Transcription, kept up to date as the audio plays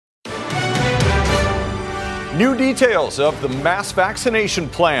New details of the mass vaccination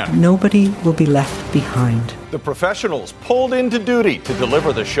plan. Nobody will be left behind. The professionals pulled into duty to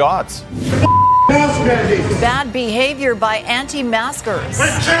deliver the shots. Bad behavior by anti-maskers.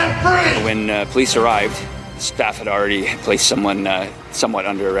 When police arrived, staff had already placed someone somewhat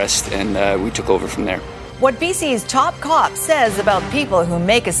under arrest, and we took over from there. What BC's top cop says about people who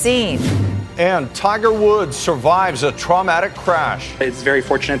make a scene. And Tiger Woods survives a traumatic crash. It's very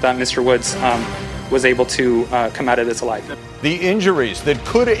fortunate that Mr. Woods was able to come out of this alive. The injuries that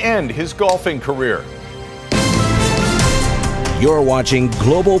could end his golfing career. You're watching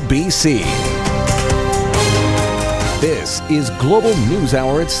Global BC. This is Global News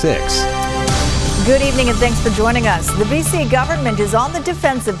Hour at 6. Good evening and thanks for joining us. The BC government is on the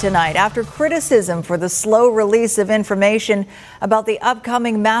defensive tonight after criticism for the slow release of information about the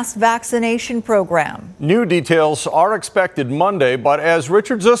upcoming mass vaccination program. New details are expected Monday, but as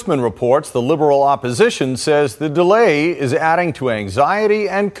Richard Zussman reports, the Liberal opposition says the delay is adding to anxiety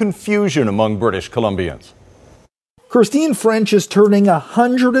and confusion among British Columbians. Christine French is turning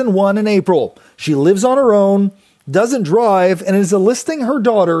 101 in April. She lives on her own, doesn't drive, and is enlisting her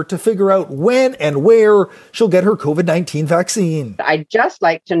daughter to figure out when and where she'll get her COVID-19 vaccine. I'd just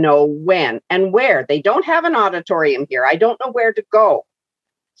like to know when and where. They don't have an auditorium here. I don't know where to go.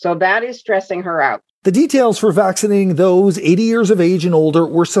 So that is stressing her out. The details for vaccinating those 80 years of age and older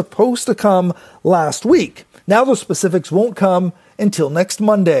were supposed to come last week. Now the specifics won't come until next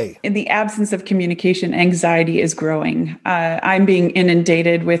Monday. In the absence of communication, anxiety is growing. I'm being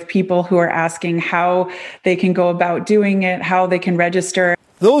inundated with people who are asking how they can go about doing it, how they can register.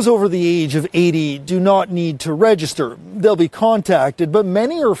 Those over the age of 80 do not need to register. They'll be contacted, but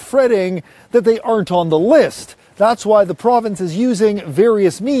many are fretting that they aren't on the list. That's why the province is using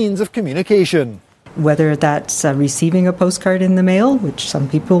various means of communication. Whether that's receiving a postcard in the mail, which some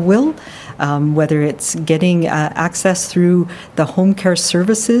people will, whether it's getting access through the home care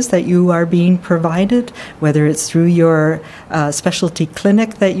services that you are being provided, whether it's through your specialty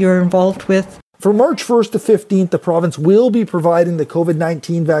clinic that you're involved with. From March 1st to 15th, the province will be providing the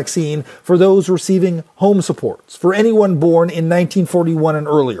COVID-19 vaccine for those receiving home supports, for anyone born in 1941 and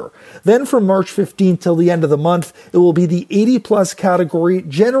earlier. Then from March 15th till the end of the month, it will be the 80-plus category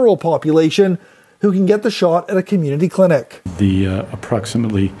general population who can get the shot at a community clinic. The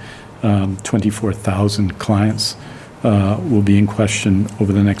approximately 24,000 clients will be in question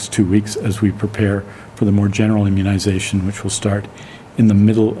over the next 2 weeks as we prepare for the more general immunization, which will start in the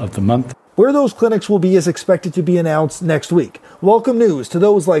middle of the month. Where those clinics will be is expected to be announced next week. Welcome news to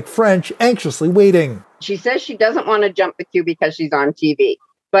those like French anxiously waiting. She says she doesn't want to jump the queue because she's on TV.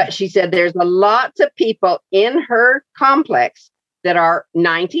 But she said there's a lot of people in her complex that are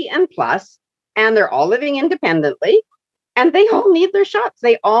 90 and plus, and they're all living independently, and they all need their shots.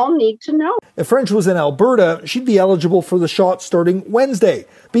 They all need to know. If French was in Alberta, she'd be eligible for the shot starting Wednesday.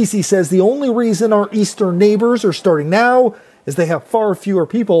 BC says the only reason our eastern neighbours are starting now is they have far fewer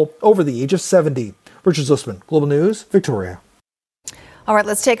people over the age of 70. Richard Zussman, Global News, Victoria. All right,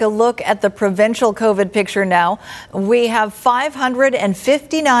 let's take a look at the provincial COVID picture now. We have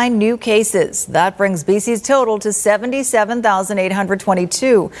 559 new cases. That brings BC's total to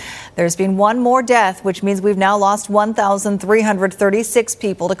 77,822. There's been one more death, which means we've now lost 1,336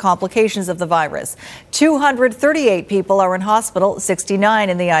 people to complications of the virus. 238 people are in hospital,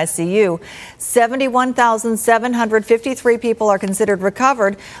 69 in the ICU. 71,753 people are considered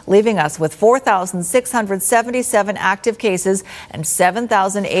recovered, leaving us with 4,677 active cases and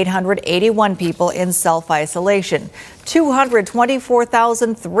 7,881 people in self-isolation.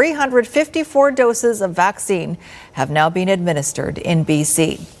 224,354 doses of vaccine have now been administered in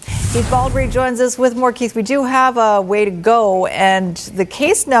BC. Keith Baldry joins us with more. Keith, we do have a way to go, and the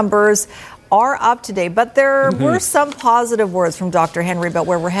case numbers are up today, but there were some positive words from Dr. Henry about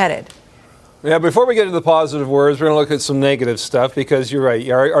where we're headed. Yeah, before we get to the positive words, we're going to look at some negative stuff because you're right.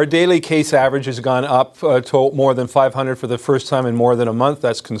 Our daily case average has gone up to more than 500 for the first time in more than a month.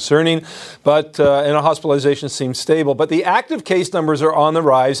 That's concerning. But and our hospitalization seems stable. But the active case numbers are on the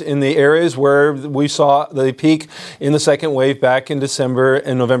rise in the areas where we saw the peak in the second wave back in December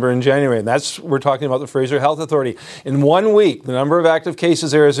and November and January. And we're talking about the Fraser Health Authority. In 1 week, the number of active cases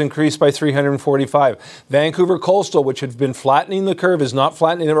there has increased by 345. Vancouver Coastal, which had been flattening the curve, is not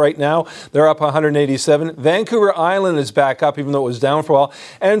flattening it right now. They're up 187. Vancouver Island is back up, even though it was down for a while.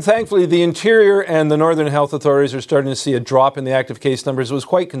 And thankfully, the Interior and the Northern Health Authorities are starting to see a drop in the active case numbers. It was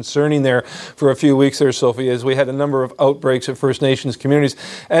quite concerning there for a few weeks there, Sophie, as we had a number of outbreaks at First Nations communities.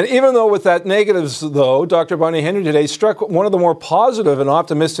 And even though with that negatives, though, Dr. Bonnie Henry today struck one of the more positive and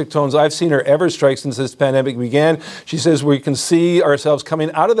optimistic tones I've seen her ever strike since this pandemic began. She says we can see ourselves coming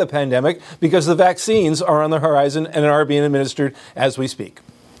out of the pandemic because the vaccines are on the horizon and are being administered as we speak.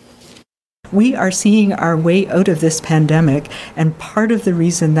 We are seeing our way out of this pandemic, and part of the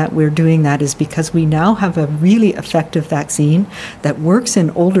reason that we're doing that is because we now have a really effective vaccine that works in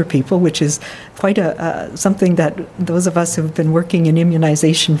older people, which is quite something that those of us who've been working in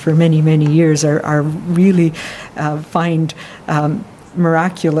immunization for many, many years are really find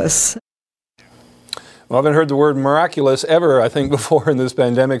miraculous. Well, I haven't heard the word miraculous ever, I think, before in this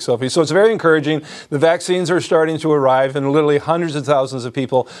pandemic, Sophie. So it's very encouraging. The vaccines are starting to arrive, and literally hundreds of thousands of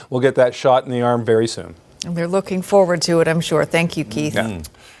people will get that shot in the arm very soon. And they're looking forward to it, I'm sure. Thank you, Keith. Yeah.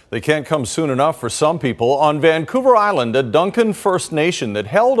 They can't come soon enough for some people. On Vancouver Island, a Duncan First Nation that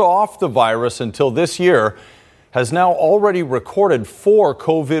held off the virus until this year has now already recorded 4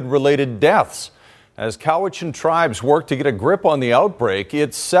 COVID-related deaths. As Cowichan tribes work to get a grip on the outbreak,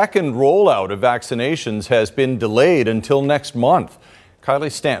 its second rollout of vaccinations has been delayed until next month.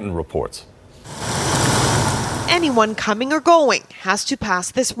 Kylie Stanton reports. Anyone coming or going has to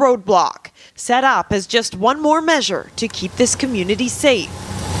pass this roadblock, set up as just one more measure to keep this community safe.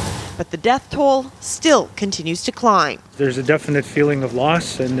 But the death toll still continues to climb. There's a definite feeling of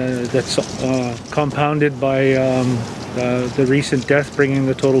loss, and that's compounded by the recent death, bringing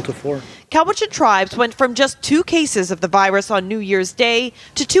the total to 4. Cowichan tribes went from just 2 cases of the virus on New Year's Day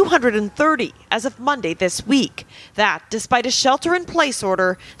to 230 as of Monday this week. That despite a shelter-in-place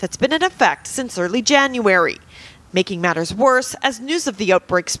order that's been in effect since early January. Making matters worse, as news of the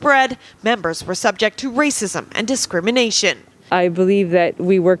outbreak spread, members were subject to racism and discrimination. I believe that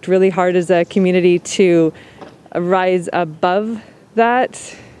we worked really hard as a community to rise above that,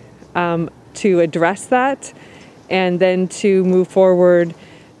 to address that, and then to move forward,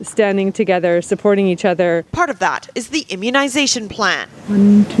 standing together, supporting each other. Part of that is the immunization plan.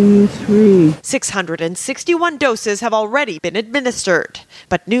 1, 2, 3. 661 doses have already been administered,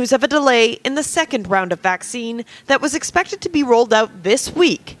 but news of a delay in the second round of vaccine that was expected to be rolled out this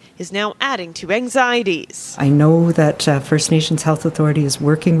week is now adding to anxieties. I know that First Nations Health Authority is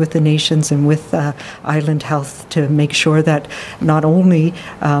working with the nations and with Island Health to make sure that not only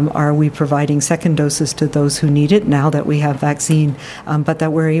are we providing second doses to those who need it now that we have vaccine, but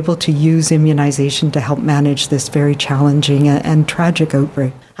that we're able to use immunization to help manage this very challenging and tragic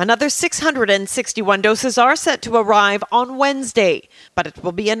outbreak. Another 661 doses are set to arrive on Wednesday, but it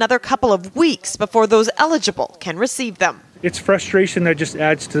will be another couple of weeks before those eligible can receive them. It's frustration that just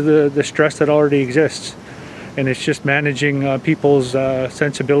adds to the stress that already exists. And it's just managing people's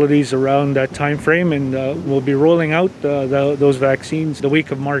sensibilities around that time frame, and we'll be rolling out those vaccines the week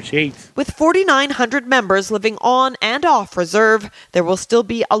of March 8th. With 4,900 members living on and off reserve, there will still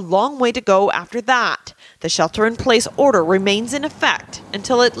be a long way to go after that. The shelter-in-place order remains in effect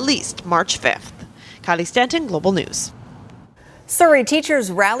until at least March 5th. Kylie Stanton, Global News. Surrey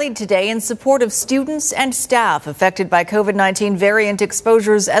teachers rallied today in support of students and staff affected by COVID-19 variant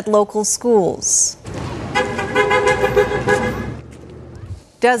exposures at local schools.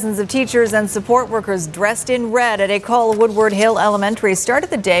 Dozens of teachers and support workers dressed in red at École Woodward Hill Elementary started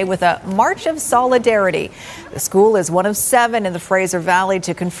the day with a March of Solidarity. The school is one of 7 in the Fraser Valley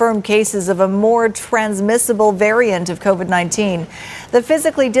to confirm cases of a more transmissible variant of COVID-19. The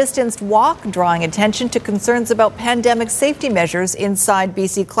physically distanced walk drawing attention to concerns about pandemic safety measures inside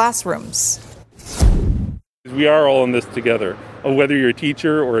BC classrooms. We are all in this together. Whether you're a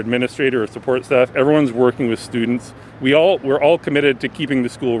teacher or administrator or support staff, everyone's working with students. We're all committed to keeping the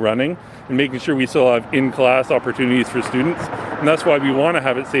school running and making sure we still have in-class opportunities for students. And that's why we want to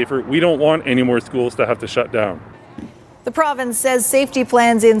have it safer. We don't want any more schools to have to shut down. The province says safety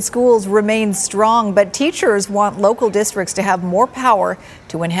plans in schools remain strong, but teachers want local districts to have more power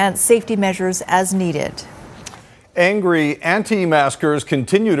to enhance safety measures as needed. Angry anti-maskers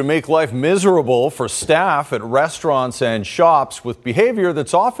continue to make life miserable for staff at restaurants and shops with behavior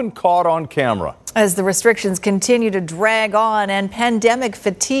that's often caught on camera. As the restrictions continue to drag on and pandemic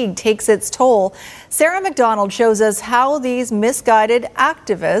fatigue takes its toll, Sarah McDonald shows us how these misguided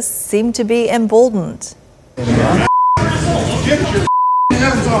activists seem to be emboldened.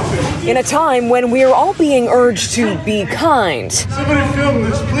 In a time when we're all being urged to be kind, somebody film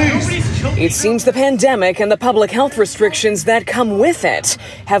this, please. It seems the pandemic and the public health restrictions that come with it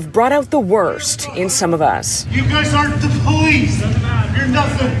have brought out the worst in some of us. You guys aren't the police. You're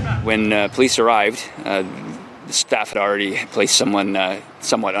nothing. When police arrived, the staff had already placed someone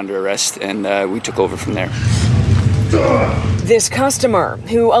somewhat under arrest, and we took over from there. This customer,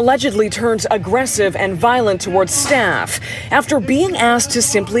 who allegedly turned aggressive and violent towards staff after being asked to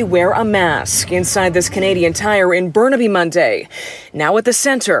simply wear a mask inside this Canadian Tire in Burnaby Monday, now at the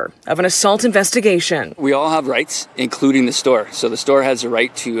center of an assault investigation. We all have rights, including the store. So the store has a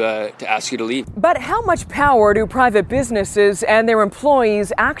right to ask you to leave. But how much power do private businesses and their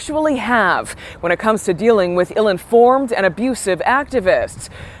employees actually have when it comes to dealing with ill-informed and abusive activists?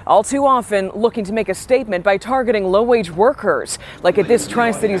 All too often looking to make a statement by targeting low-wage workers, like at this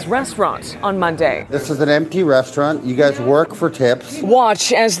Tri-Cities restaurant on Monday. This is an empty restaurant. You guys work for tips.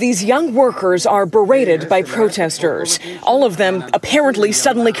 Watch as these young workers are berated by protesters, all of them apparently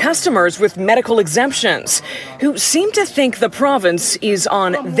suddenly customers with medical exemptions, who seem to think the province is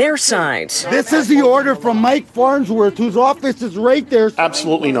on their side. This is the order from Mike Farnsworth, whose office is right there.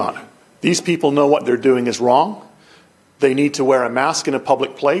 Absolutely not. These people know what they're doing is wrong. They need to wear a mask in a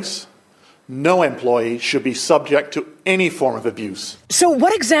public place. No employee should be subject to any form of abuse. So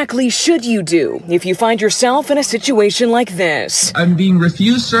what exactly should you do if you find yourself in a situation like this? I'm being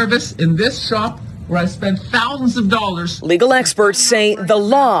refused service in this shop where I spent thousands of dollars. Legal experts say the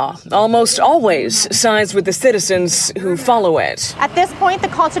law almost always sides with the citizens who follow it. At this point, the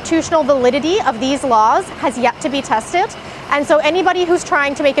constitutional validity of these laws has yet to be tested. And so anybody who's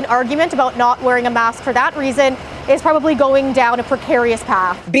trying to make an argument about not wearing a mask for that reason is probably going down a precarious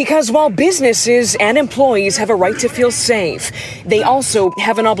path. Because while businesses and employees have a right to feel safe, they also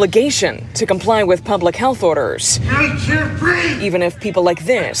have an obligation to comply with public health orders. Even if people like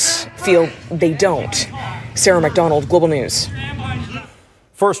this feel they don't. Sarah McDonald, Global News.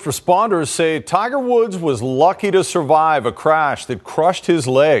 First responders say Tiger Woods was lucky to survive a crash that crushed his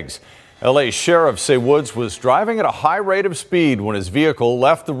legs. LA sheriffs say Woods was driving at a high rate of speed when his vehicle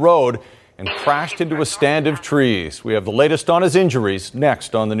left the road and crashed into a stand of trees. We have the latest on his injuries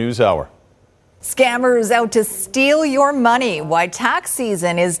next on the News Hour. Scammers out to steal your money. Why tax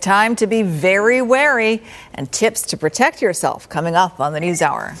season is time to be very wary, and tips to protect yourself coming up on the News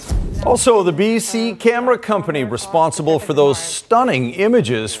Hour. Also, the BC camera company responsible for those stunning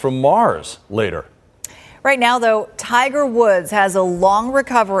images from Mars later. Right now, though, Tiger Woods has a long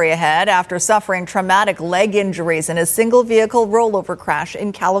recovery ahead after suffering traumatic leg injuries in a single vehicle rollover crash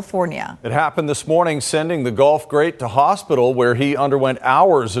in California. It happened this morning, sending the golf great to hospital where he underwent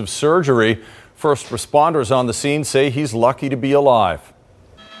hours of surgery. First responders on the scene say he's lucky to be alive.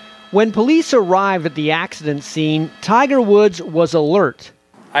 When police arrived at the accident scene, Tiger Woods was alert.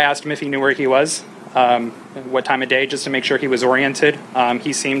 I asked him if he knew where he was, what time of day, just to make sure he was oriented.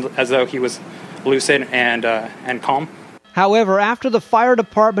 He seemed as though he was lucid and calm. However, after the fire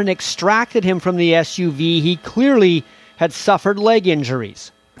department extracted him from the SUV, he clearly had suffered leg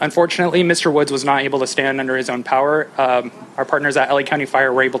injuries. Unfortunately, Mr. Woods was not able to stand under his own power. Our partners at LA County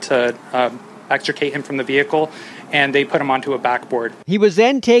Fire were able to extricate him from the vehicle, and they put him onto a backboard. He was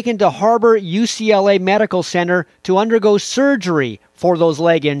then taken to Harbor UCLA Medical Center to undergo surgery for those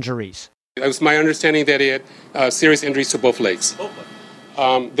leg injuries. It was my understanding that he had serious injuries to both legs.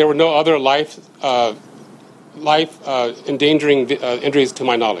 There were no other life-endangering injuries to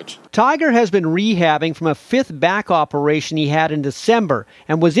my knowledge. Tiger has been rehabbing from a fifth back operation he had in December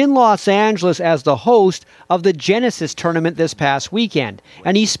and was in Los Angeles as the host of the Genesis tournament this past weekend.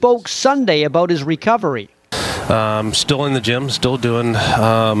 And he spoke Sunday about his recovery. Still in the gym, still doing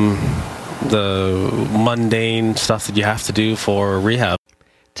the mundane stuff that you have to do for rehab.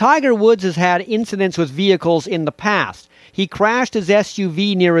 Tiger Woods has had incidents with vehicles in the past. He crashed his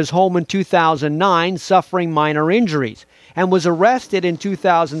SUV near his home in 2009, suffering minor injuries, and was arrested in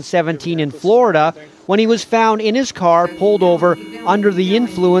 2017 in Florida when he was found in his car pulled over under the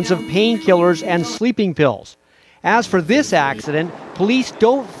influence of painkillers and sleeping pills. As for this accident, police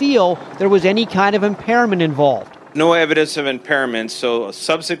don't feel there was any kind of impairment involved. No evidence of impairment, so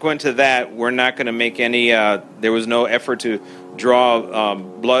subsequent to that, we're not going to make any, there was no effort to draw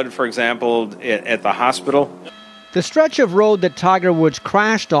blood, for example, at the hospital. The stretch of road that Tiger Woods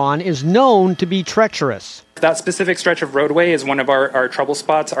crashed on is known to be treacherous. That specific stretch of roadway is one of our trouble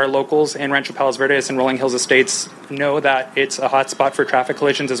spots. Our locals in Rancho Palos Verdes and Rolling Hills Estates know that it's a hot spot for traffic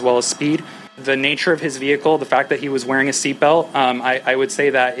collisions as well as speed. The nature of his vehicle, the fact that he was wearing a seatbelt, I would say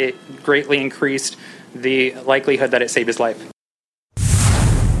that it greatly increased the likelihood that it saved his life.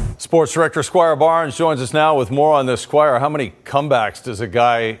 Sports Director Squire Barnes joins us now with more on this. Squire, how many comebacks does a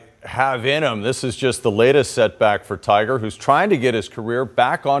guy have in him? This is just the latest setback for Tiger, who's trying to get his career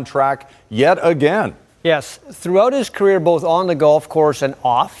back on track yet again. Yes, throughout his career, both on the golf course and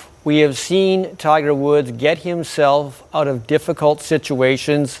off, we have seen Tiger Woods get himself out of difficult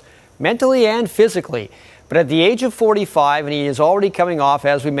situations, mentally and physically. But at the age of 45, and he is already coming off,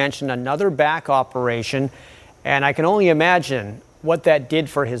 as we mentioned, another back operation, and I can only imagine what that did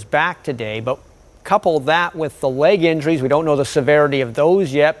for his back today. But couple that with the leg injuries, we don't know the severity of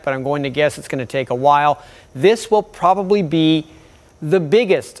those yet, but I'm going to guess it's going to take a while. This will probably be the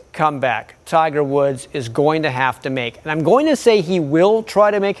biggest comeback Tiger Woods is going to have to make. And I'm going to say he will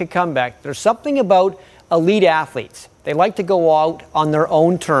try to make a comeback. There's something about elite athletes. They like to go out on their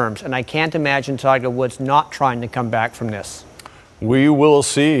own terms, and I can't imagine Tiger Woods not trying to come back from this. We will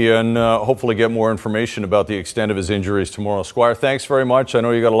see and hopefully get more information about the extent of his injuries tomorrow. Squire, thanks very much. I know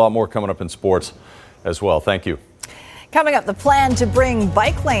you got a lot more coming up in sports as well. Thank you. Coming up, the plan to bring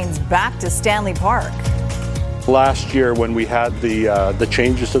bike lanes back to Stanley Park. Last year, when we had the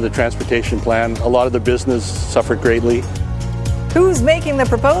changes to the transportation plan, a lot of the business suffered greatly. Who's making the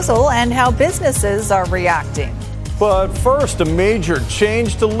proposal and how businesses are reacting? But first, a major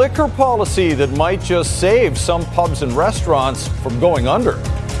change to liquor policy that might just save some pubs and restaurants from going under.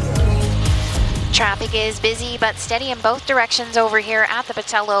 Traffic is busy but steady in both directions over here at the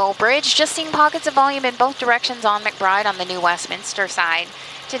Pattullo Bridge. Just seeing pockets of volume in both directions on McBride on the New Westminster side.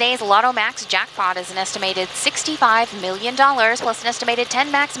 Today's Lotto Max jackpot is an estimated $65 million plus an estimated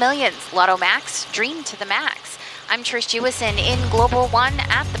 10 max millions. Lotto Max, dream to the max. I'm Trish Jewison in Global One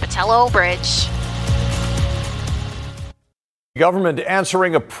at the Pattullo Bridge. Government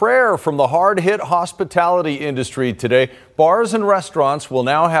answering a prayer from the hard-hit hospitality industry today. Bars and restaurants will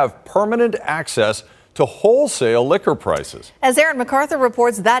now have permanent access to wholesale liquor prices. As Aaron MacArthur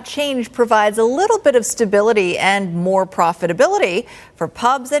reports, that change provides a little bit of stability and more profitability for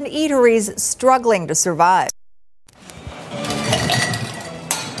pubs and eateries struggling to survive.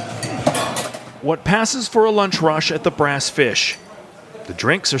 What passes for a lunch rush at the Brass Fish. The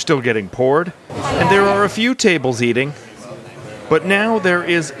drinks are still getting poured, and there are a few tables eating. But now there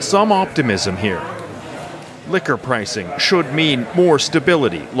is some optimism here. Liquor pricing should mean more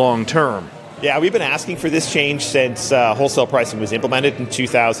stability long term. Yeah, we've been asking for this change since wholesale pricing was implemented in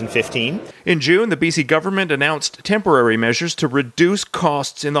 2015. In June, the BC government announced temporary measures to reduce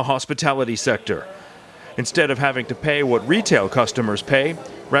costs in the hospitality sector. Instead of having to pay what retail customers pay,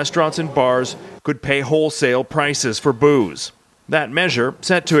 restaurants and bars could pay wholesale prices for booze. That measure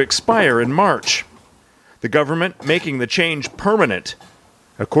set to expire in March. The government making the change permanent.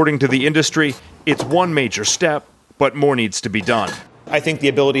 According to the industry, it's one major step, but more needs to be done. I think the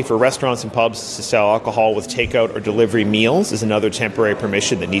ability for restaurants and pubs to sell alcohol with takeout or delivery meals is another temporary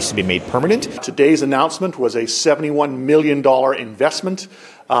permission that needs to be made permanent. Today's announcement was a $71 million investment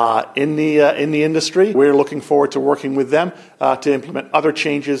in the industry. We're looking forward to working with them to implement other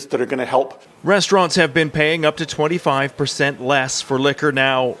changes that are going to help. Restaurants have been paying up to 25% less for liquor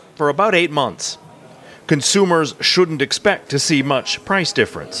now for about 8 months. Consumers shouldn't expect to see much price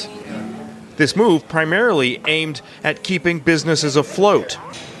difference. This move primarily aimed at keeping businesses afloat.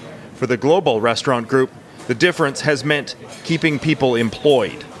 For the Global Restaurant Group, the difference has meant keeping people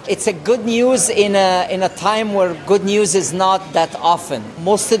employed. It's a good news in a time where good news is not that often.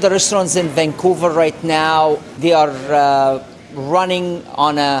 Most of the restaurants in Vancouver right now, they are running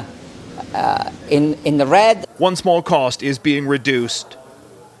on in the red. One small cost is being reduced,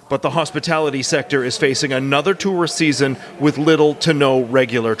 but the hospitality sector is facing another tourist season with little to no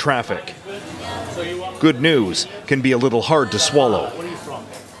regular traffic. Good news can be a little hard to swallow.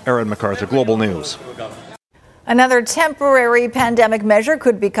 Aaron MacArthur, Global News. Another temporary pandemic measure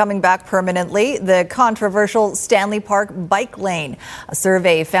could be coming back permanently, the controversial Stanley Park bike lane. A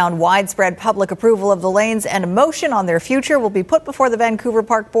survey found widespread public approval of the lanes, and a motion on their future will be put before the Vancouver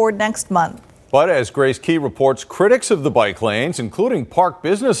Park Board next month. But as Grace Key reports, critics of the bike lanes, including park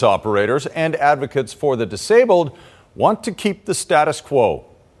business operators and advocates for the disabled, want to keep the status quo.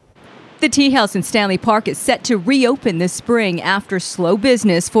 The Tea House in Stanley Park is set to reopen this spring after slow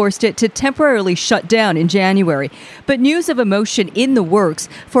business forced it to temporarily shut down in January. But news of a motion in the works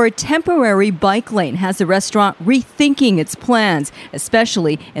for a temporary bike lane has the restaurant rethinking its plans,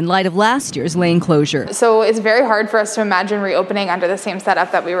 especially in light of last year's lane closure. So it's very hard for us to imagine reopening under the same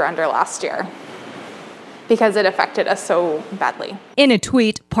setup that we were under last year, because it affected us so badly. In a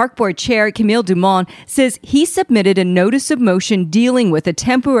tweet, Park Board Chair Camille Dumont says he submitted a notice of motion dealing with a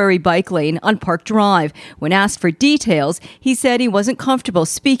temporary bike lane on Park Drive. When asked for details, he said he wasn't comfortable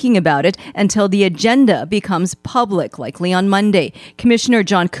speaking about it until the agenda becomes public, likely on Monday. Commissioner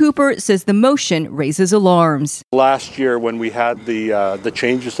John Cooper says the motion raises alarms. Last year, when we had the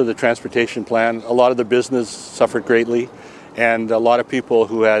changes to the transportation plan, a lot of the business suffered greatly, and a lot of people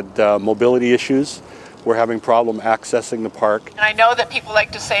who had mobility issues we're having problem accessing the park. And I know that people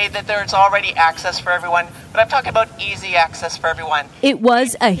like to say that there's already access for everyone, but I'm talking about easy access for everyone. It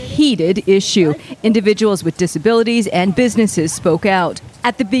was a heated issue. Individuals with disabilities and businesses spoke out.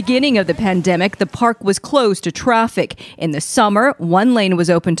 At the beginning of the pandemic, the park was closed to traffic. In the summer, one lane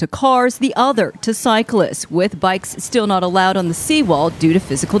was open to cars, the other to cyclists, with bikes still not allowed on the seawall due to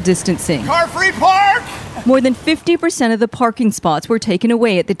physical distancing. Car-free park! More than 50% of the parking spots were taken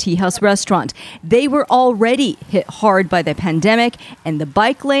away at the Tea House restaurant. They were already hit hard by the pandemic, and the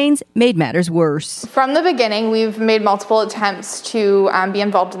bike lanes made matters worse. From the beginning, we've made multiple attempts to be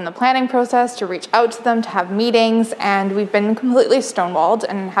involved in the planning process, to reach out to them, to have meetings, and we've been completely stonewalled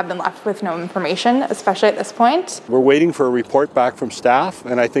and have been left with no information, especially at this point. We're waiting for a report back from staff,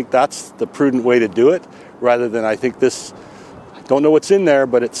 and I think that's the prudent way to do it, rather than I don't know what's in there,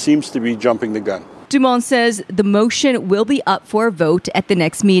 but it seems to be jumping the gun. Dumont says the motion will be up for a vote at the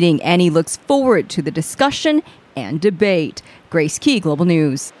next meeting, and he looks forward to the discussion and debate. Grace Key, Global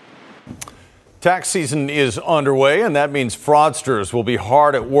News. Tax season is underway, and that means fraudsters will be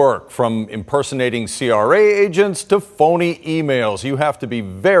hard at work, from impersonating CRA agents to phony emails. You have to be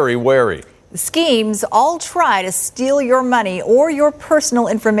very wary. The schemes all try to steal your money or your personal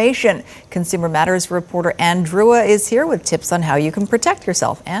information. Consumer Matters reporter Ann Drua is here with tips on how you can protect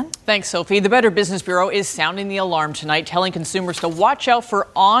yourself. Ann? Thanks, Sophie. The Better Business Bureau is sounding the alarm tonight, telling consumers to watch out for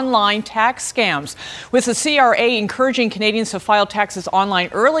online tax scams. With the CRA encouraging Canadians to file taxes online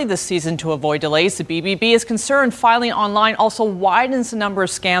early this season to avoid delays, the BBB is concerned filing online also widens the number of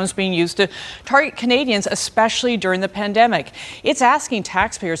scams being used to target Canadians, especially during the pandemic. It's asking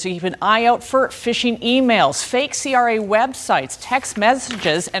taxpayers to keep an eye out for phishing emails, fake CRA websites, text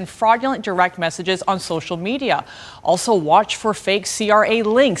messages, and fraudulent direct messages on social media. Also, watch for fake CRA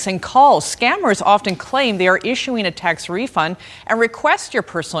links and calls. Scammers often claim they are issuing a tax refund and request your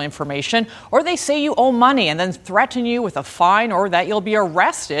personal information, or they say you owe money and then threaten you with a fine or that you'll be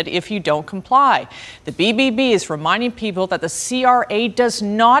arrested if you don't comply. The BBB is reminding people that the CRA does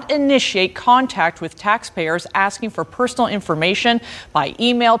not initiate contact with taxpayers asking for personal information by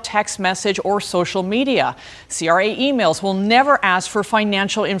email, text message, or social media. CRA emails will never ask for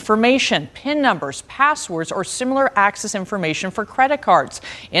financial information, PIN numbers, passwords, or similar access information for credit cards.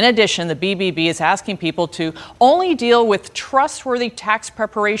 In addition, the BBB is asking people to only deal with trustworthy tax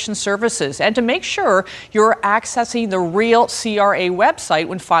preparation services and to make sure you're accessing the real CRA website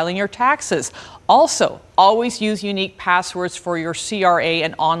when filing your taxes. Also, always use unique passwords for your CRA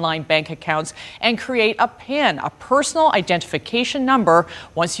and online bank accounts and create a PIN, a personal identification number,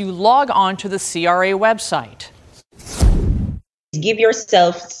 once you log on to the CRA website. Give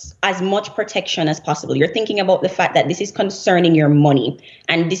yourself as much protection as possible. You're thinking about the fact that this is concerning your money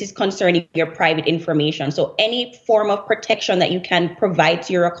and this is concerning your private information. So any form of protection that you can provide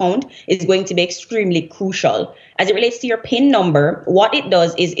to your account is going to be extremely crucial. As it relates to your PIN number, what it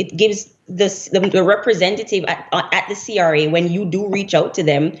does is it gives the representative at the CRA, when you do reach out to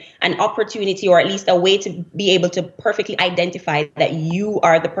them, an opportunity or at least a way to be able to perfectly identify that you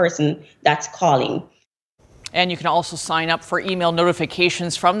are the person that's calling. And you can also sign up for email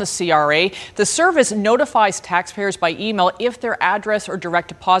notifications from the CRA. The service notifies taxpayers by email if their address or direct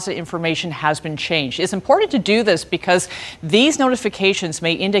deposit information has been changed. It's important to do this because these notifications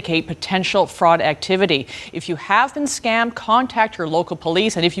may indicate potential fraud activity. If you have been scammed, contact your local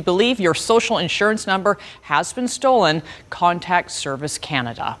police. And if you believe your social insurance number has been stolen, contact Service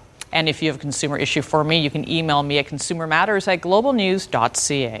Canada. And if you have a consumer issue for me, you can email me at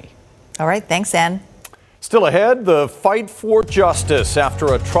consumermatters@globalnews.ca. All right. Thanks, Ann. Still ahead, the fight for justice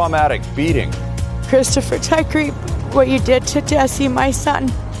after a traumatic beating. Christopher Tykreep, what you did to Jesse, my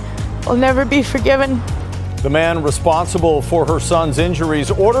son, will never be forgiven. The man responsible for her son's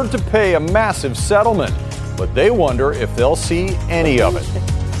injuries ordered to pay a massive settlement, but they wonder if they'll see any of it.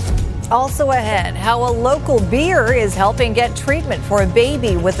 Also ahead, how a local beer is helping get treatment for a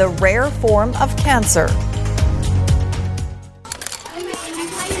baby with a rare form of cancer.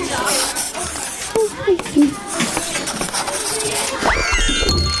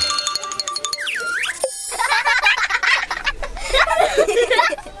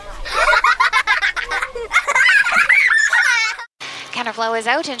 Counterflow is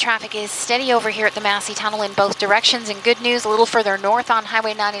out and traffic is steady over here at the Massey Tunnel in both directions. And good news, a little further north on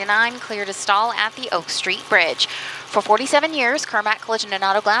Highway 99, clear to stall at the Oak Street Bridge. For 47 years, Kermac Collision and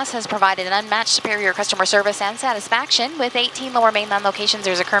Auto Glass has provided an unmatched superior customer service and satisfaction. With 18 Lower Mainland locations,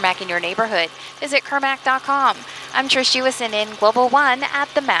 there's a Kermac in your neighborhood. Visit Kermac.com. I'm Trish Jewison in Global One at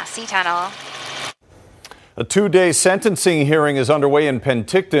the Massey Tunnel. A two-day sentencing hearing is underway in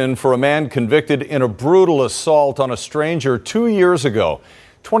Penticton for a man convicted in a brutal assault on a stranger 2 years ago.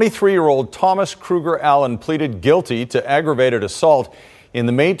 23-year-old Thomas Kruger Allen pleaded guilty to aggravated assault in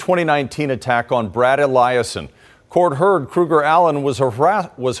the May 2019 attack on Brad Eliason. Court heard Kruger Allen was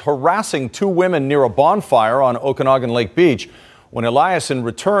harassing two women near a bonfire on Okanagan Lake Beach when Eliason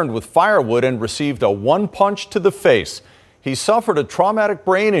returned with firewood and received a one-punch to the face. He suffered a traumatic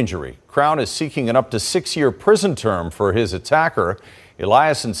brain injury. Crown is seeking an up to 6-year prison term for his attacker.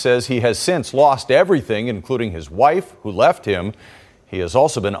 Eliason says he has since lost everything, including his wife, who left him. He has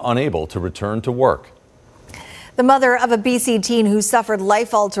also been unable to return to work. The mother of a BC teen who suffered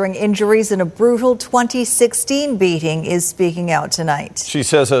life-altering injuries in a brutal 2016 beating is speaking out tonight. She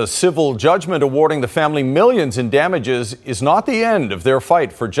says a civil judgment awarding the family millions in damages is not the end of their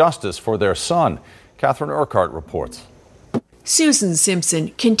fight for justice for their son. Catherine Urquhart reports. Susan Simpson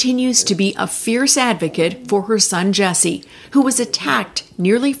continues to be a fierce advocate for her son Jesse, who was attacked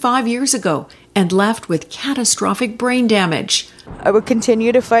nearly 5 years ago and left with catastrophic brain damage. I would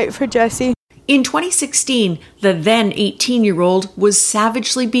continue to fight for Jesse. In 2016, the then 18-year-old was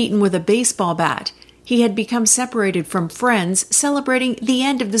savagely beaten with a baseball bat. He had become separated from friends celebrating the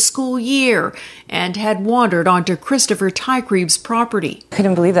end of the school year and had wandered onto Christopher Tykreeb's property.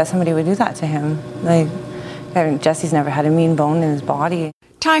 Couldn't believe that somebody would do that to him. Jesse's never had a mean bone in his body.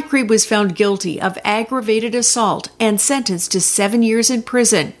 Tykreeb was found guilty of aggravated assault and sentenced to 7 years in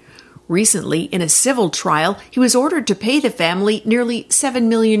prison. Recently, in a civil trial, he was ordered to pay the family nearly $7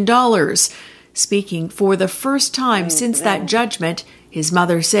 million. Speaking for the first time since that judgment, his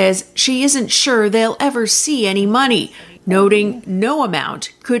mother says she isn't sure they'll ever see any money, noting no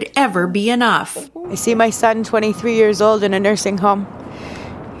amount could ever be enough. I see my son, 23 years old, in a nursing home.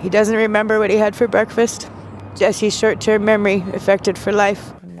 He doesn't remember what he had for breakfast. Jesse's short-term memory affected for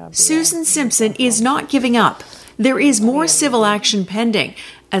life. Susan Simpson is not giving up. There is more civil action pending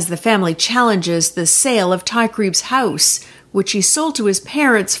as the family challenges the sale of Tykreeb's house, which he sold to his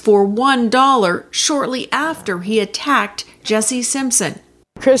parents for $1 shortly after he attacked Jesse Simpson.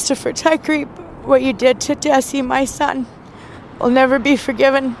 Christopher Tykreeb, what you did to Jesse, my son, will never be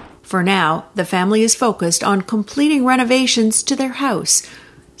forgiven. For now, the family is focused on completing renovations to their house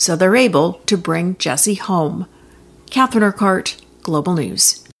so they're able to bring Jesse home. Catherine Urquhart, Global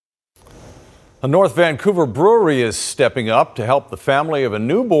News. A North Vancouver brewery is stepping up to help the family of a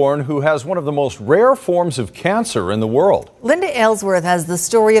newborn who has one of the most rare forms of cancer in the world. Linda Aylesworth has the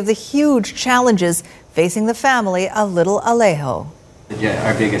story of the huge challenges facing the family of little Alejo.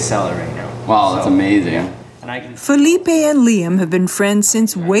 Our biggest seller right now. Wow, that's amazing. Felipe and Liam have been friends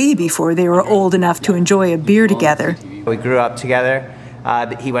since way before they were old enough to enjoy a beer together. We grew up together.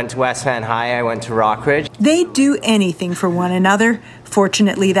 He went to West Van High, I went to Rockridge. They'd do anything for one another.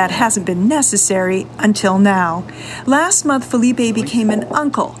 Fortunately, that hasn't been necessary until now. Last month, Felipe became an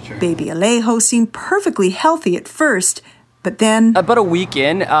uncle. Baby Alejo seemed perfectly healthy at first, but then... About a week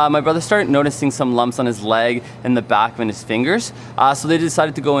in, my brother started noticing some lumps on his leg and the back of his fingers. So they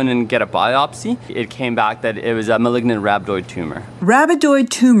decided to go in and get a biopsy. It came back that it was a malignant rhabdoid tumor. Rhabdoid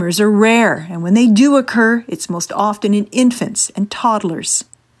tumors are rare, and when they do occur, it's most often in infants and toddlers.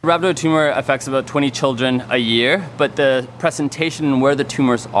 Rhabdoid tumor affects about 20 children a year, but the presentation and where the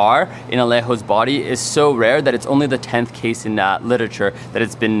tumors are in Alejo's body is so rare that it's only the 10th case in literature that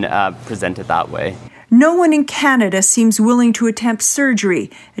it's been presented that way. No one in Canada seems willing to attempt surgery.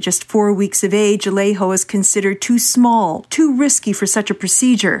 At just 4 weeks of age, Alejo is considered too small, too risky for such a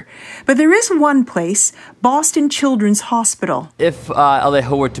procedure. But there is one place, Boston Children's Hospital. If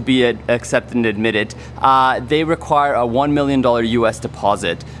Alejo were to be accepted and admitted, they require a $1 million US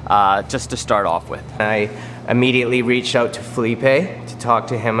deposit just to start off with. I immediately reached out to Felipe to talk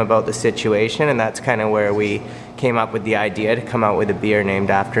to him about the situation, and that's kind of where we came up with the idea to come out with a beer named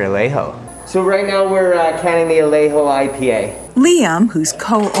after Alejo. So right now we're canning the Alejo IPA. Liam, who's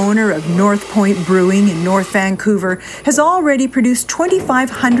co-owner of North Point Brewing in North Vancouver, has already produced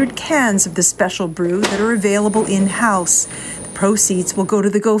 2,500 cans of the special brew that are available in-house. The proceeds will go to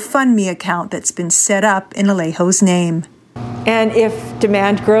the GoFundMe account that's been set up in Alejo's name. And if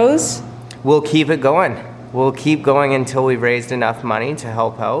demand grows? We'll keep it going. We'll keep going until we've raised enough money to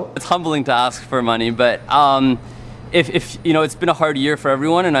help out. It's humbling to ask for money, but if you know, it's been a hard year for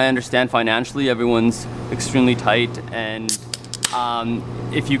everyone, and I understand financially everyone's extremely tight, and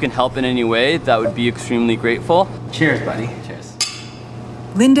if you can help in any way, that would be extremely grateful. Cheers, buddy. Cheers.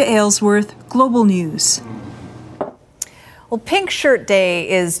 Linda Aylesworth, Global News. Well, Pink Shirt Day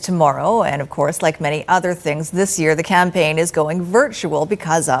is tomorrow, and of course, like many other things this year, the campaign is going virtual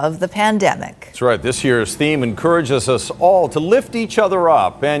because of the pandemic. That's right. This year's theme encourages us all to lift each other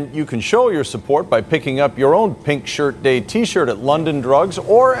up, and you can show your support by picking up your own Pink Shirt Day t-shirt at London Drugs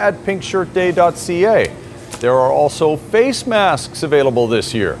or at pinkshirtday.ca. There are also face masks available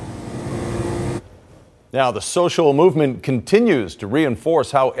this year. Now, the social movement continues to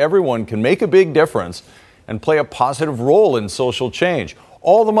reinforce how everyone can make a big difference and play a positive role in social change.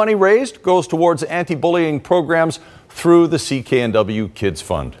 All the money raised goes towards anti-bullying programs through the CKNW Kids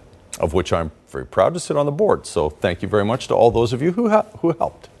Fund, of which I'm very proud to sit on the board. So thank you very much to all those of you who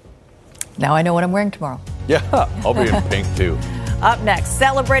helped. Now I know what I'm wearing tomorrow. Yeah, I'll be in pink too. Up next,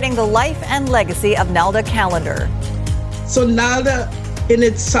 celebrating the life and legacy of Nalda Callender. So Nalda in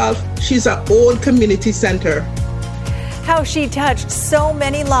itself, she's an old community center. How she touched so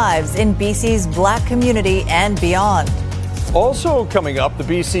many lives in BC's Black community and beyond. Also coming up, the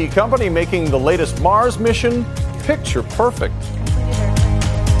BC company making the latest Mars mission picture perfect.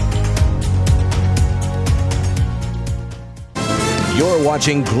 You're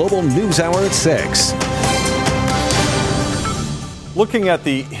watching Global News Hour at 6. Looking at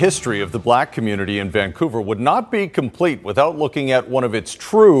the history of the Black community in Vancouver would not be complete without looking at one of its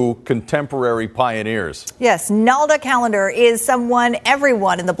true contemporary pioneers. Yes, Nalda Callender is someone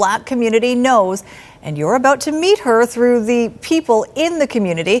everyone in the Black community knows, and you're about to meet her through the people in the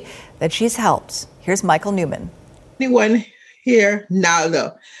community that she's helped. Here's Michael Newman. Anyone here,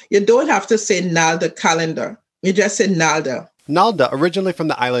 Nalda? You don't have to say Nalda Callender. You just say Nalda. Nalda, originally from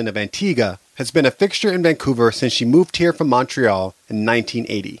the island of Antigua, has been a fixture in Vancouver since she moved here from Montreal in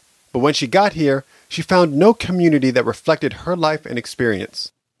 1980. But when she got here, she found no community that reflected her life and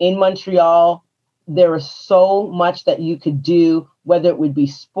experience. In Montreal, there was so much that you could do, whether it would be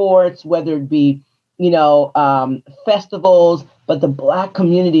sports, whether it be, festivals, but the Black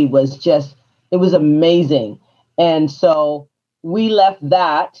community was just, it was amazing. And so we left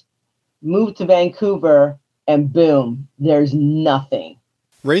that, moved to Vancouver, and boom, there's nothing.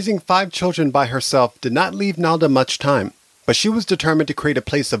 Raising 5 children by herself did not leave Nalda much time, but she was determined to create a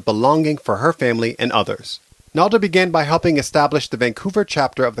place of belonging for her family and others. Nalda began by helping establish the Vancouver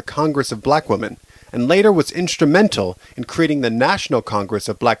chapter of the Congress of Black Women, and later was instrumental in creating the National Congress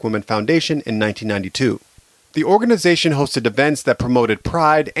of Black Women Foundation in 1992. The organization hosted events that promoted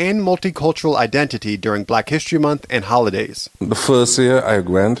pride and multicultural identity during Black History Month and holidays. The first year I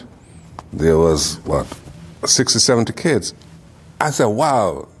went, there was, 60, 70 kids. I said,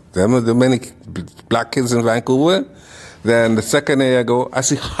 wow, there are many Black kids in Vancouver. Then the second year I go, I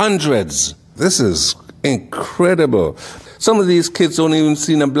see hundreds. This is incredible. Some of these kids don't even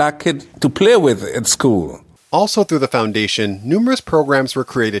see a Black kid to play with at school. Also through the foundation, numerous programs were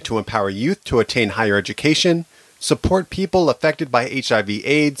created to empower youth to attain higher education, support people affected by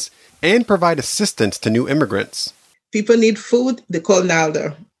HIV/AIDS, and provide assistance to new immigrants. People need food, they call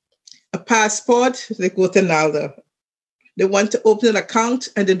Nalda. A passport, they go to Nalda. They want to open an account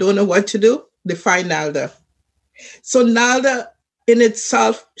and they don't know what to do, they find Nalda. So Nalda in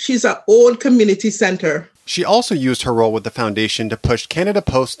itself, she's an old community center. She also used her role with the foundation to push Canada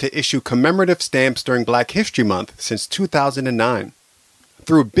Post to issue commemorative stamps during Black History Month since 2009.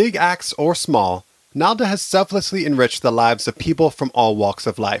 Through big acts or small, Nalda has selflessly enriched the lives of people from all walks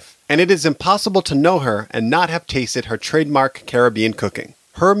of life. And it is impossible to know her and not have tasted her trademark Caribbean cooking.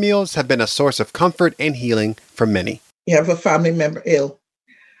 Her meals have been a source of comfort and healing for many. You have a family member ill.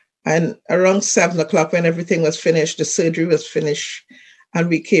 And around 7 o'clock when everything was finished, the surgery was finished, and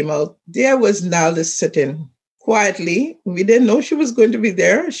we came out, there was Nalda sitting quietly. We didn't know she was going to be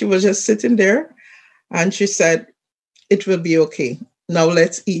there. She was just sitting there. And she said, it will be okay. Now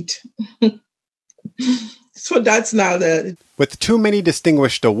let's eat. So that's Nalda. With too many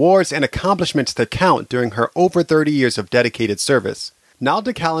distinguished awards and accomplishments to count during her over 30 years of dedicated service,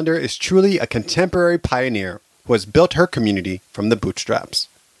 Nalda Callender is truly a contemporary pioneer who has built her community from the bootstraps.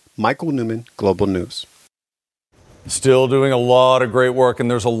 Michael Newman, Global News. Still doing a lot of great work, and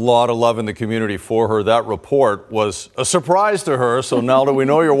there's a lot of love in the community for her. That report was a surprise to her. So, Nalda, we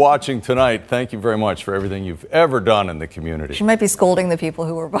know you're watching tonight. Thank you very much for everything you've ever done in the community. She might be scolding the people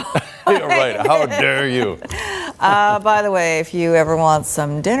who were behind. You're right. How dare you? By the way, if you ever want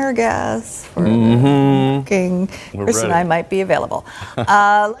some dinner gas for cooking, Chris and I might be available.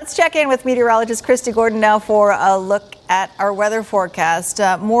 Let's check in with meteorologist Christy Gordon now for a look at our weather forecast.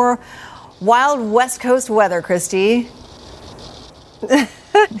 More wild West Coast weather, Christy.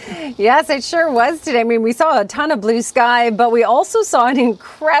 Yes, it sure was today. I mean, we saw a ton of blue sky, but we also saw an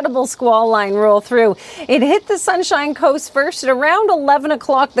incredible squall line roll through. It hit the Sunshine Coast first at around 11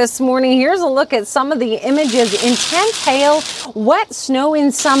 o'clock this morning. Here's a look at some of the images. Intense hail, wet snow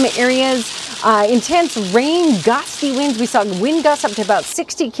in some areas, intense rain, gusty winds. We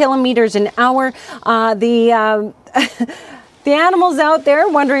The animals out there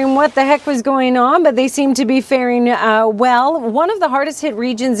wondering what the heck was going on, but they seem to be faring well. One of the hardest hit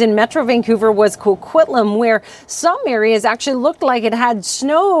regions in Metro Vancouver was Coquitlam, where some areas actually looked like it had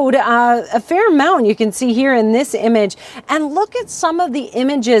snowed a fair amount. You can see here in this image. And look at some of the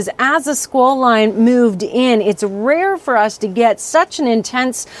images as the squall line moved in. It's rare for us to get such an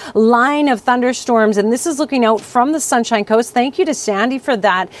intense line of thunderstorms. And this is looking out from the Sunshine Coast. Thank you to Sandy for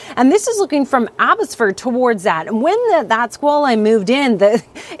that. And this is looking from Abbotsford towards that. And when that squall line moved in,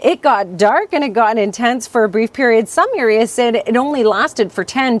 it got dark and it got intense for a brief period. Some areas said it only lasted for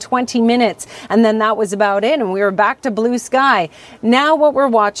 10, 20 minutes, and then that was about it, and we were back to blue sky. Now what we're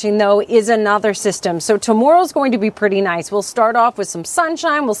watching, though, is another system. So tomorrow's going to be pretty nice. We'll start off with some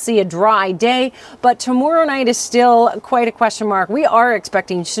sunshine. We'll see a dry day, but tomorrow night is still quite a question mark. We are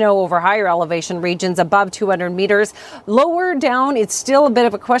expecting snow over higher elevation regions above 200 meters. Lower down, it's still a bit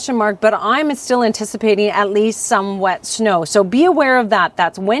of a question mark, but I'm still anticipating at least some wet snow. So be aware of that.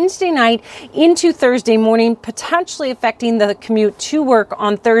 That's Wednesday night into Thursday morning, potentially affecting the commute to work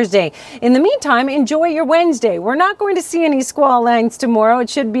on Thursday. In the meantime, enjoy your Wednesday. We're not going to see any squall lines tomorrow. It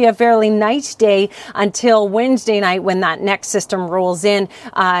should be a fairly nice day until Wednesday night when that next system rolls in,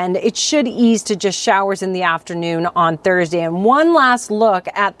 and it should ease to just showers in the afternoon on Thursday. And one last look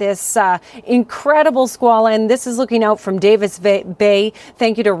at this incredible squall line. This is looking out from Davis Bay.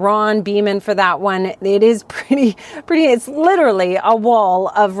 Thank you to Ron Beeman for that one. It is pretty. It's literally a wall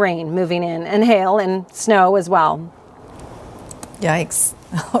of rain moving in, and hail and snow as well. Yikes.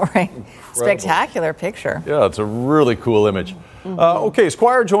 All right. Incredible. Spectacular picture. Yeah, it's a really cool image. Okay,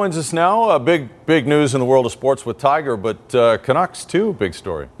 Squire joins us now. Big news in the world of sports with Tiger, but Canucks too, big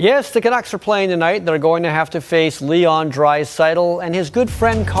story. Yes, the Canucks are playing tonight. They're going to have to face Leon Draisaitl and his good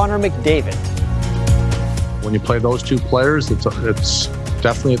friend Connor McDavid. When you play those two players, it's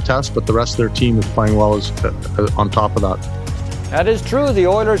definitely a test, but the rest of their team is playing well on top of that. That is true. The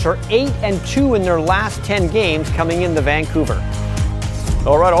Oilers are 8-2 in their last 10 games coming into Vancouver.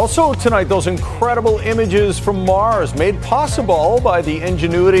 All right, also tonight, those incredible images from Mars made possible by the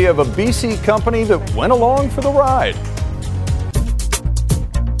ingenuity of a BC company that went along for the ride.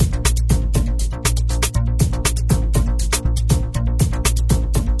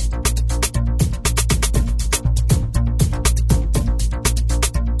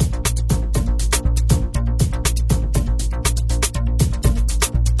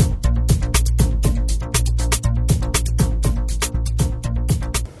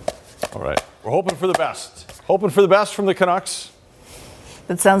 Hoping for the best. Hoping for the best from the Canucks.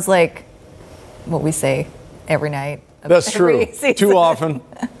 That sounds like what we say every night. That's true. Season. Too often.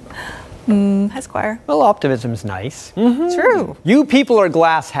 Hi, Squire. Well, optimism's nice. Mm-hmm. True. You people are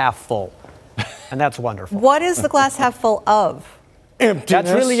glass half full, and that's wonderful. What is the glass half full of? Emptiness.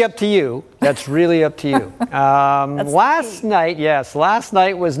 That's really up to you. Last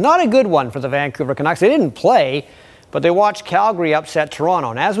night was not a good one for the Vancouver Canucks. They didn't play, but they watched Calgary upset Toronto.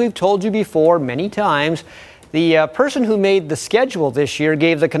 And as we've told you before many times, the person who made the schedule this year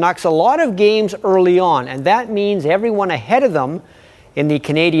gave the Canucks a lot of games early on. And that means everyone ahead of them in the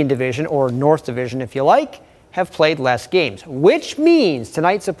Canadian division, or North Division if you like, have played less games. Which means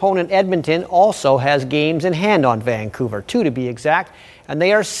tonight's opponent Edmonton also has games in hand on Vancouver, 2 to be exact. And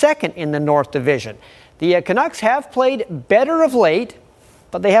they are second in the North Division. The Canucks have played better of late,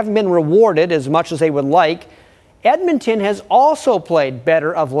 but they haven't been rewarded as much as they would like. Edmonton has also played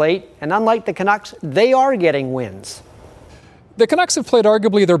better of late, and unlike the Canucks, they are getting wins. The Canucks have played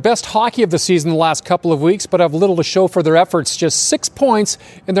arguably their best hockey of the season the last couple of weeks, but have little to show for their efforts. Just 6 points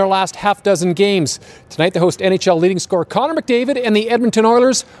in their last half-dozen games. Tonight, they host NHL leading scorer Connor McDavid and the Edmonton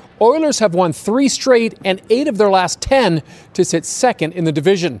Oilers. Oilers have won 3 straight and 8 of their last 10 to sit second in the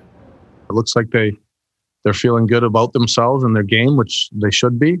division. It looks like they're feeling good about themselves and their game, which they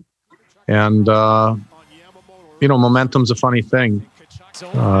should be. And momentum's a funny thing,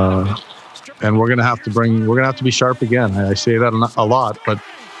 and we're gonna have to be sharp again. I say that a lot, but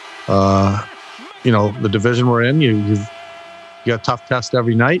the division we're in, you got a tough test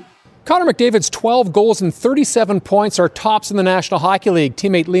every night. Connor McDavid's 12 goals and 37 points are tops in the National Hockey League.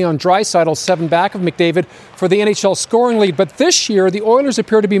 Teammate Leon Draisaitl 7 back of McDavid for the NHL scoring lead. But this year, the Oilers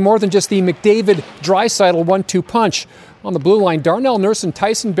appear to be more than just the McDavid-Draisaitl 1-2 punch. On the blue line, Darnell Nurse and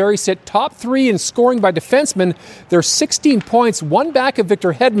Tyson Barrie sit top 3 in scoring by defensemen. They're 16 points, 1 back of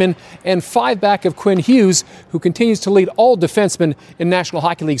Victor Hedman and 5 back of Quinn Hughes, who continues to lead all defensemen in National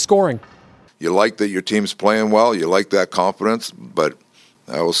Hockey League scoring. You like that your team's playing well. You like that confidence, but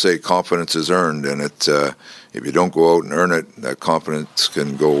I will say confidence is earned, and if you don't go out and earn it, that confidence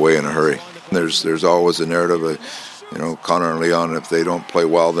can go away in a hurry. There's always a narrative of, Connor and Leon, if they don't play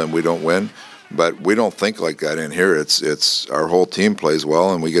well, then we don't win. But we don't think like that in here. It's our whole team plays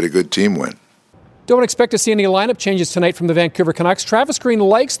well, and we get a good team win. Don't expect to see any lineup changes tonight from the Vancouver Canucks. Travis Green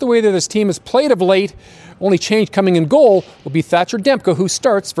likes the way that this team has played of late. Only change coming in goal will be Thatcher Demko, who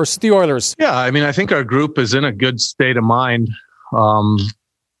starts versus the Oilers. Yeah, I mean, I think our group is in a good state of mind.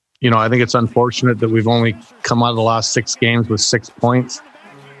 I think it's unfortunate that we've only come out of the last 6 games with 6 points.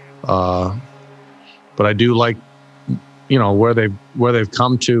 But I do like, where they've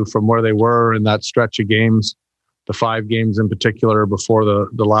come to from where they were in that stretch of games, the 5 games in particular before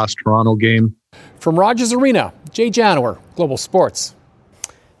the last Toronto game. From Rogers Arena, Jay Janower, Global Sports.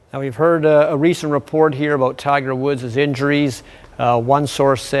 Now, we've heard a recent report here about Tiger Woods' injuries. One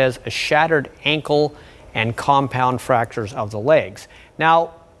source says a shattered ankle and compound fractures of the legs.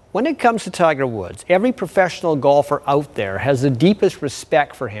 Now, when it comes to Tiger Woods, every professional golfer out there has the deepest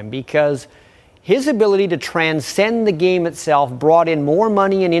respect for him because his ability to transcend the game itself brought in more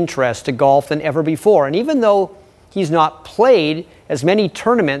money and interest to golf than ever before. And even though he's not played as many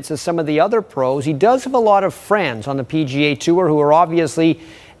tournaments as some of the other pros, he does have a lot of friends on the PGA Tour who are obviously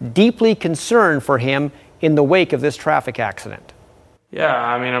deeply concerned for him in the wake of this traffic accident. Yeah,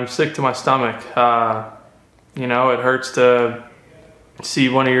 I mean, I'm sick to my stomach. It hurts to see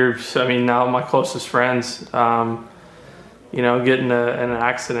one of now my closest friends, get in an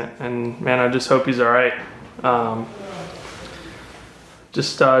accident. And, man, I just hope he's all right.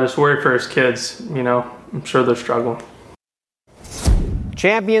 Just worry for his kids, I'm sure they're struggling.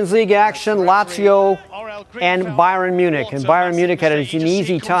 Champions League action, Lazio and Bayern Munich. And Bayern Munich had an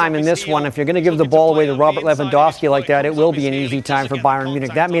easy time in this one. If you're going to give the ball away to Robert Lewandowski like that, it will be an easy time for Bayern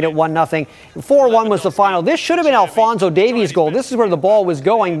Munich. That made it 1-0. 4-1 was the final. This should have been Alphonso Davies' goal. This is where the ball was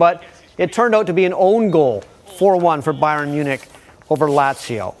going, but it turned out to be an own goal. 4-1 for Bayern Munich over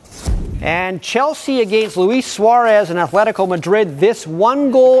Lazio. And Chelsea against Luis Suarez and Atletico Madrid. This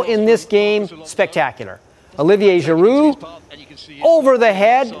one goal in this game, spectacular. Olivier Giroud over the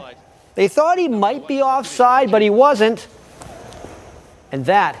head. They thought he might be offside, but he wasn't. And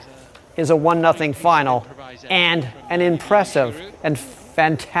that is a 1-0 final and an impressive and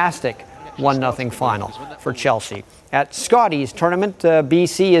fantastic 1-0 final for Chelsea. At Scotties tournament,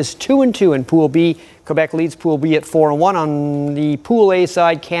 BC is 2-2 in Pool B. Quebec leads Pool B at 4-1. On the Pool A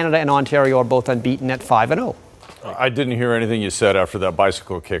side, Canada and Ontario are both unbeaten at 5-0. I didn't hear anything you said after that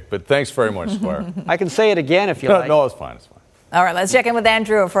bicycle kick, but thanks very much, Squire. I can say it again if you like. No, it's fine. It's fine. All right, let's check in with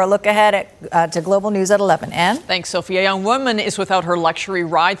Andrew for a look ahead to Global News at 11. Ann? Thanks, Sophie. A young woman is without her luxury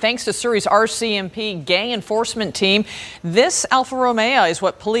ride thanks to Surrey's RCMP gang enforcement team. This Alfa Romeo is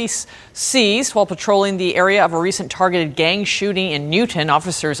what police seized while patrolling the area of a recent targeted gang shooting in Newton.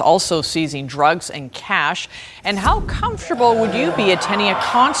 Officers also seizing drugs and cash. And how comfortable would you be attending a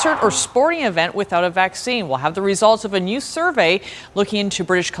concert or sporting event without a vaccine? We'll have the results of a new survey looking into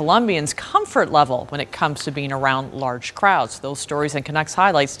British Columbians' comfort level when it comes to being around large crowds. Those stories and Canucks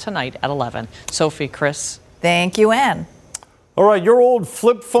highlights tonight at 11. Sophie, Chris. Thank you, Ann. All right, your old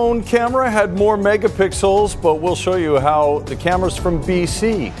flip phone camera had more megapixels, but we'll show you how the cameras from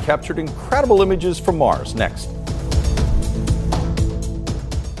BC captured incredible images from Mars next.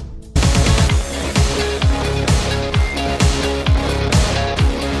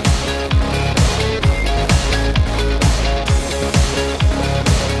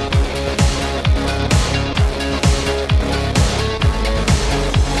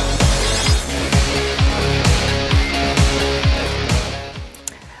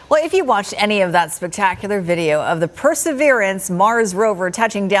 Well, if you watched any of that spectacular video of the Perseverance Mars rover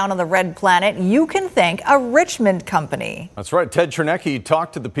touching down on the red planet, you can thank a Richmond company. That's right. Ted Chernecki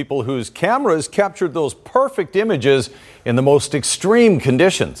talked to the people whose cameras captured those perfect images in the most extreme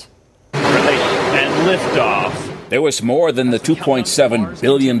conditions. And liftoff. There was more than the $2.7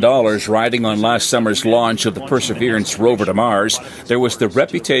 billion riding on last summer's launch of the Perseverance rover to Mars. There was the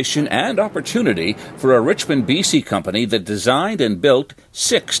reputation and opportunity for a Richmond, BC company that designed and built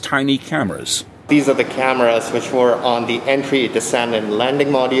 6 tiny cameras. These are the cameras which were on the entry, descent, and landing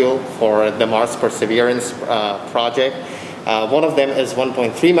module for the Mars Perseverance project. One of them is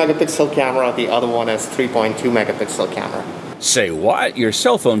 1.3 megapixel camera, the other one is 3.2 megapixel camera. Say what? Your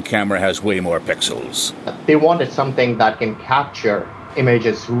cell phone camera has way more pixels. They wanted something that can capture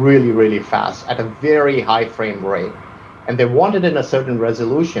images really, really fast at a very high frame rate. And they wanted in a certain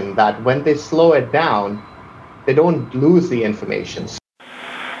resolution that when they slow it down, they don't lose the information.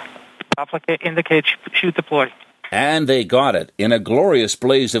 Indicate shoot deploy. And they got it. In a glorious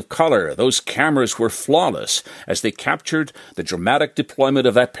blaze of color, those cameras were flawless as they captured the dramatic deployment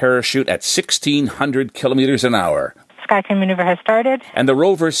of that parachute at 1,600 kilometers an hour. SkyTeam maneuver has started. And the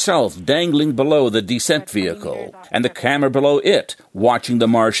rover itself dangling below the descent vehicle, and the camera below it watching the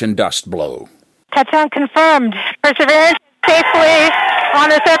Martian dust blow. Touchdown confirmed. Perseverance safely on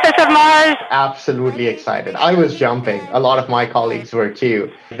the surface of Mars. Absolutely excited. I was jumping. A lot of my colleagues were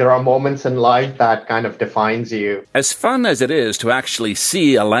too. There are moments in life that kind of defines you. As fun as it is to actually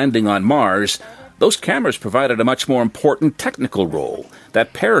see a landing on Mars, those cameras provided a much more important technical role.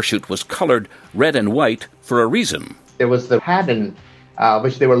 That parachute was colored red and white for a reason. There was the pattern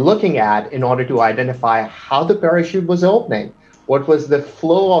which they were looking at in order to identify how the parachute was opening. What was the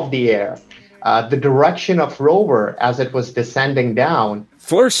flow of the air? The direction of rover as it was descending down.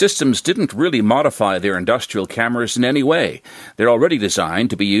 FLIR Systems didn't really modify their industrial cameras in any way. They're already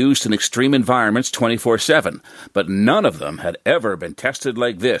designed to be used in extreme environments 24/7, but none of them had ever been tested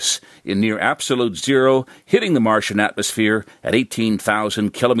like this, in near absolute zero, hitting the Martian atmosphere at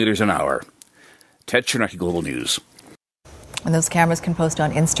 18,000 kilometers an hour. Ted Chernecki, Global News. And those cameras can post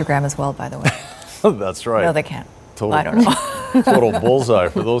on Instagram as well, by the way. That's right. No, they can't. Total, I don't know. Total bullseye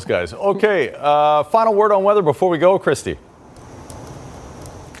for those guys. Okay, final word on weather before we go, Christy.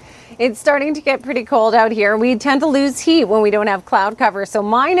 It's starting to get pretty cold out here. We tend to lose heat when we don't have cloud cover. So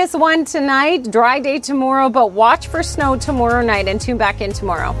 -1 tonight, dry day tomorrow, but watch for snow tomorrow night and tune back in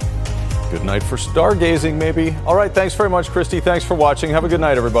tomorrow. Good night for stargazing, maybe. All right, thanks very much, Christy. Thanks for watching. Have a good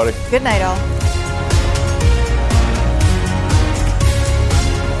night, everybody. Good night, all.